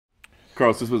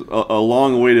Carlos, this was a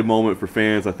long-awaited moment for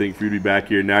fans, I think, for you to be back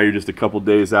here. Now you're just a couple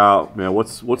days out. Man,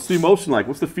 what's the emotion like?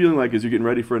 What's the feeling like as you're getting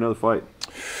ready for another fight?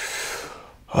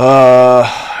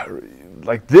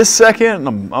 Like this second,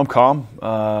 I'm calm.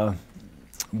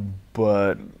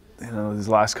 But, you know, these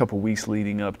last couple weeks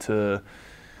leading up to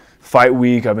fight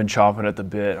week, I've been chomping at the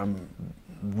bit. I'm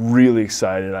really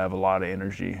excited. I have a lot of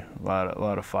energy, a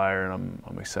lot of fire, and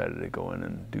I'm excited to go in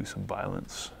and do some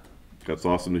violence. That's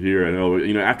awesome to hear. I know,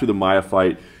 after the Maya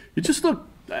fight, you just looked,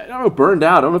 I don't know, burned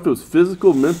out. I don't know if it was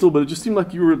physical, mental, but it just seemed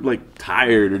like you were like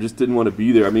tired or just didn't want to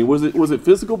be there. I mean, was it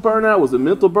physical burnout? Was it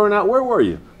mental burnout? Where were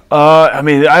you? I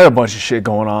mean, I had a bunch of shit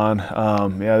going on.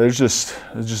 Yeah, it was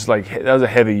just like, that was a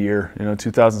heavy year.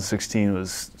 2016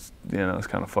 was, it's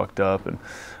kind of fucked up, and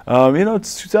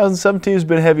 2017 has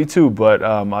been heavy too. But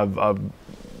I've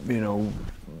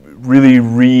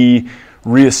really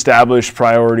reestablished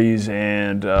priorities,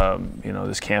 and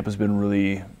this camp has been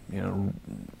really,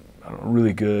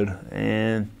 really good,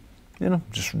 and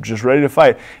just ready to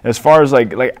fight. As far as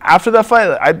like after that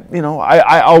fight,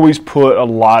 I always put a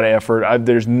lot of effort.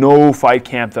 There's no fight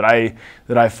camp that I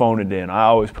phoned it in. I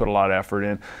always put a lot of effort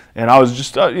in, and I was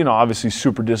just obviously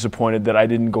super disappointed that I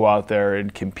didn't go out there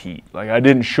and compete. Like, I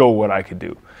didn't show what I could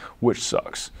do, which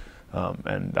sucks,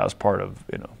 and that was part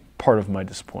of my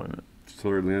disappointment.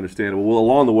 Totally understandable. Well,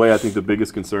 along the way, I think the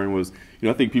biggest concern was,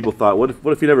 I think people thought, what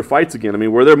if he never fights again? I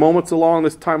mean, were there moments along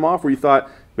this time off where you thought,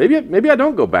 maybe I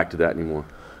don't go back to that anymore?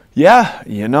 Yeah,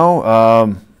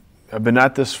 I've been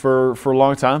at this for a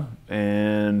long time,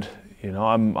 and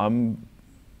I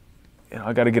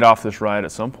got to get off this ride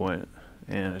at some point,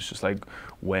 and it's just like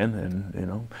when,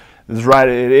 and this ride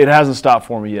it hasn't stopped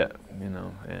for me yet, and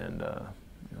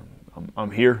I'm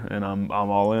here, and I'm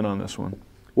all in on this one.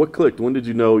 What clicked? When did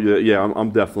you know? Yeah,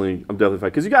 I'm definitely fighting,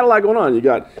 because you got a lot going on. You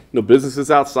got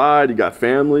businesses outside, you got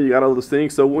family, you got all those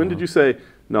things. So when did you say,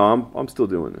 no, I'm still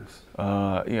doing this?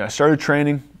 I started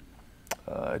training.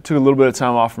 I took a little bit of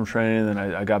time off from training, then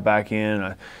I got back in.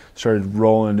 I started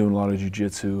rolling, doing a lot of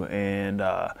jiu-jitsu, and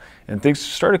things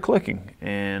started clicking.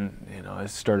 And I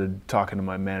started talking to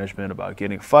my management about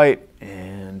getting a fight,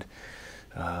 and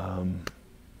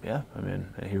yeah,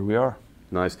 here we are.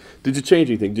 Nice. Did you change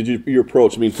anything? Did your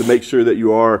approach? To make sure that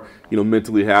you are,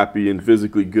 mentally happy and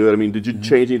physically good. Did you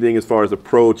change anything as far as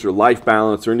approach or life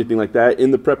balance or anything like that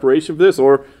in the preparation for this,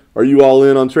 or are you all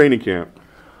in on training camp?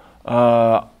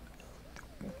 I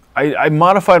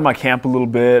modified my camp a little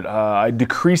bit. I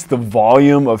decreased the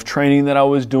volume of training that I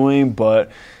was doing,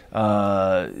 but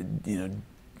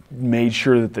made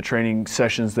sure that the training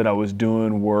sessions that I was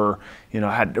doing were,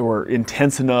 were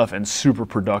intense enough and super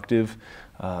productive.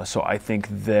 So I think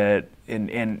that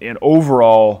in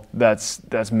overall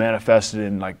that's manifested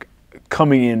in like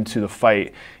coming into the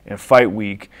fight and fight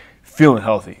week feeling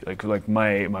healthy. Like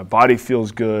my body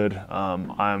feels good.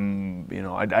 I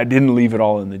didn't leave it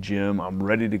all in the gym. I'm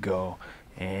ready to go,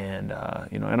 and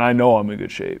and I know I'm in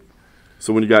good shape.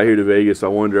 So when you got here to Vegas, I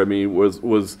wonder,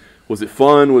 was it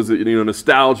fun? Was it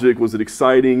nostalgic? Was it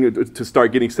exciting to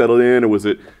start getting settled in, or was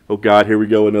it, oh God, here we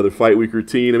go, another fight week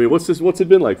routine? What's it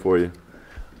been like for you?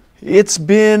 It's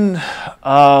been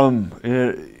kind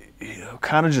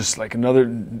of just like another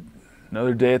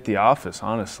day at the office,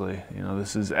 honestly.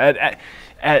 This is at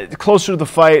closer to the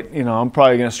fight. I'm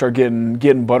probably gonna start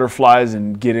getting butterflies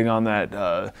and getting on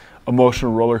that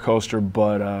emotional roller coaster.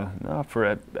 But no,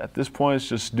 at this point, it's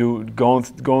just going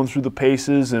through the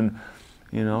paces and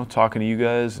talking to you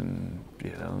guys and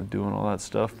doing all that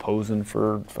stuff, posing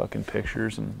for fucking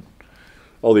pictures and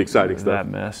all the exciting stuff. That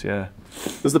mess, yeah.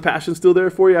 Is the passion still there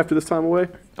for you after this time away?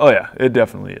 Oh yeah, it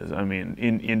definitely is.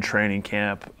 In training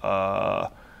camp, yeah,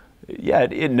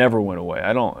 it never went away.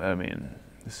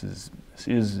 This is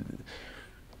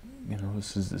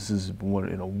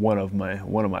one of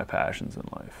my passions in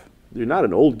life. You're not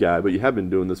an old guy, but you have been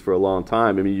doing this for a long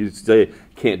time. You say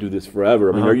can't do this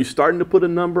forever. Are you starting to put a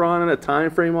number on it, a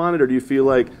time frame on it, or do you feel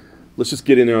like, let's just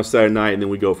get in there on Saturday night and then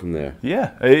we go from there?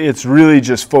 Yeah, it's really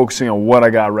just focusing on what I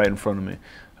got right in front of me.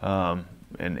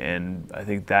 And I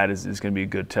think that is going to be a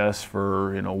good test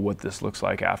for what this looks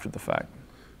like after the fact.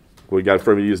 Well, you got in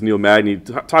front of you is Neil Magny.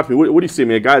 Talk to me. What do you see,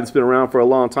 man? A guy that's been around for a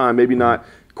long time, maybe not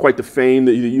quite the fame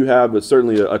that you have, but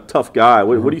certainly a tough guy.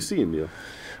 What do you see in Neil?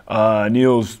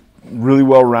 Neil's really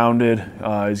well-rounded.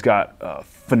 He's got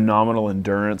phenomenal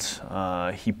endurance.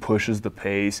 He pushes the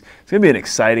pace. It's going to be an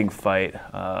exciting fight.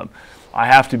 I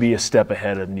have to be a step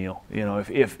ahead of Neil.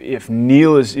 If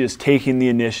Neil is taking the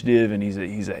initiative and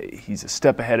he's a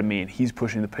step ahead of me and he's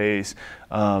pushing the pace,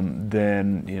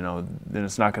 then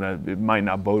it might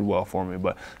not bode well for me.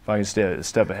 But if I can stay a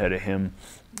step ahead of him,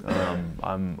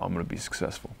 I'm going to be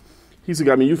successful. he's a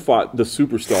guy. I mean, you fought the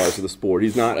superstars of the sport.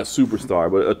 He's not a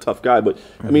superstar, but a tough guy. But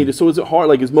I mean, so is it hard?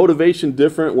 Like, is motivation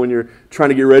different when you're trying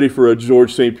to get ready for a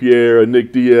George St. Pierre, a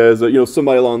Nick Diaz,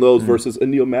 somebody along those versus a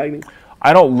Neil Magny?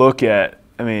 I don't look at.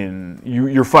 I mean,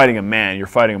 you're fighting a man. You're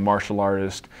fighting a martial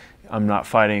artist. I'm not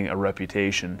fighting a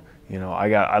reputation.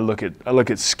 I look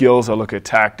at skills. I look at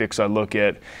tactics. I look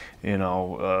at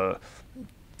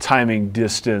timing,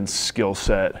 distance, skill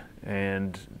set,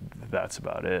 and that's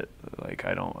about it. Like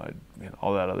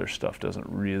all that other stuff doesn't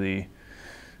really,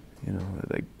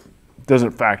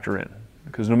 doesn't factor in,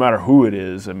 because no matter who it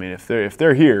is, I mean, if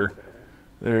they're here,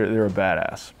 they're a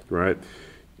badass. Right.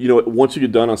 Once you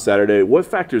get done on Saturday, what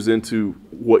factors into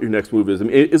what your next move is? I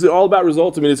mean, is it all about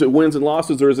results? I mean, is it wins and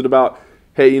losses, or is it about,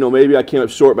 hey, maybe I came up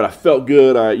short, but I felt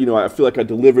good. I feel like I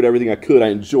delivered everything I could. I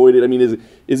enjoyed it. I mean,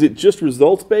 is it just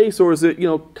results based, or is it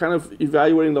kind of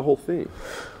evaluating the whole thing?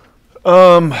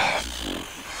 I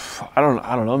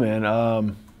don't know, man.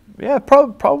 Yeah,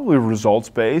 probably results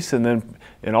based, and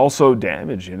also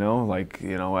damage.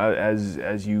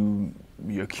 As you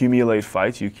accumulate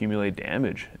fights, you accumulate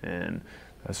damage, and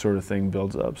that sort of thing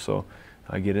builds up. So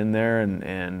I get in there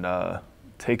and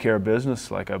take care of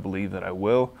business like I believe that I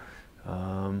will.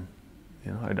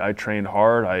 I trained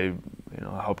hard. I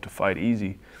hope to fight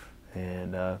easy,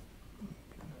 and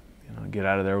get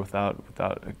out of there without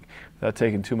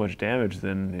taking too much damage.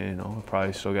 Then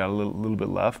probably still got a little bit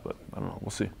left, but I don't know.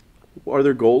 We'll see. Are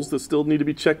there goals that still need to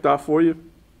be checked off for you?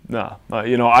 No,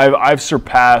 I've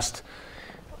surpassed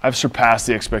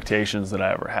the expectations that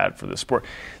I ever had for this sport.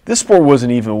 This sport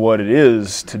wasn't even what it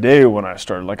is today when I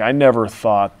started. Like, I never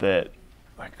thought that.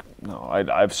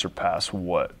 I've surpassed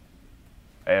what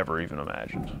I ever even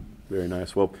imagined. Very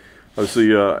nice. Well, obviously,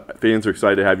 fans are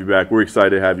excited to have you back. We're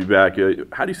excited to have you back.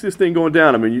 How do you see this thing going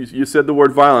down? I mean, you said the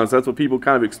word violence. That's what people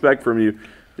kind of expect from you.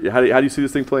 How do you see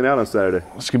this thing playing out on Saturday?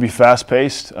 It's going to be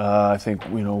fast-paced. I think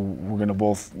we're going to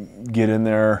both get in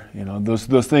there.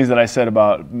 Those things that I said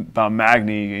about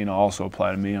Magny, also apply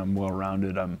to me. I'm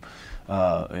well-rounded. I'm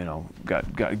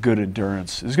got good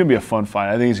endurance. It's going to be a fun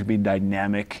fight. I think it's going to be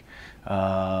dynamic, but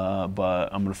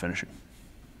I'm going to finish it.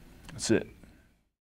 That's it.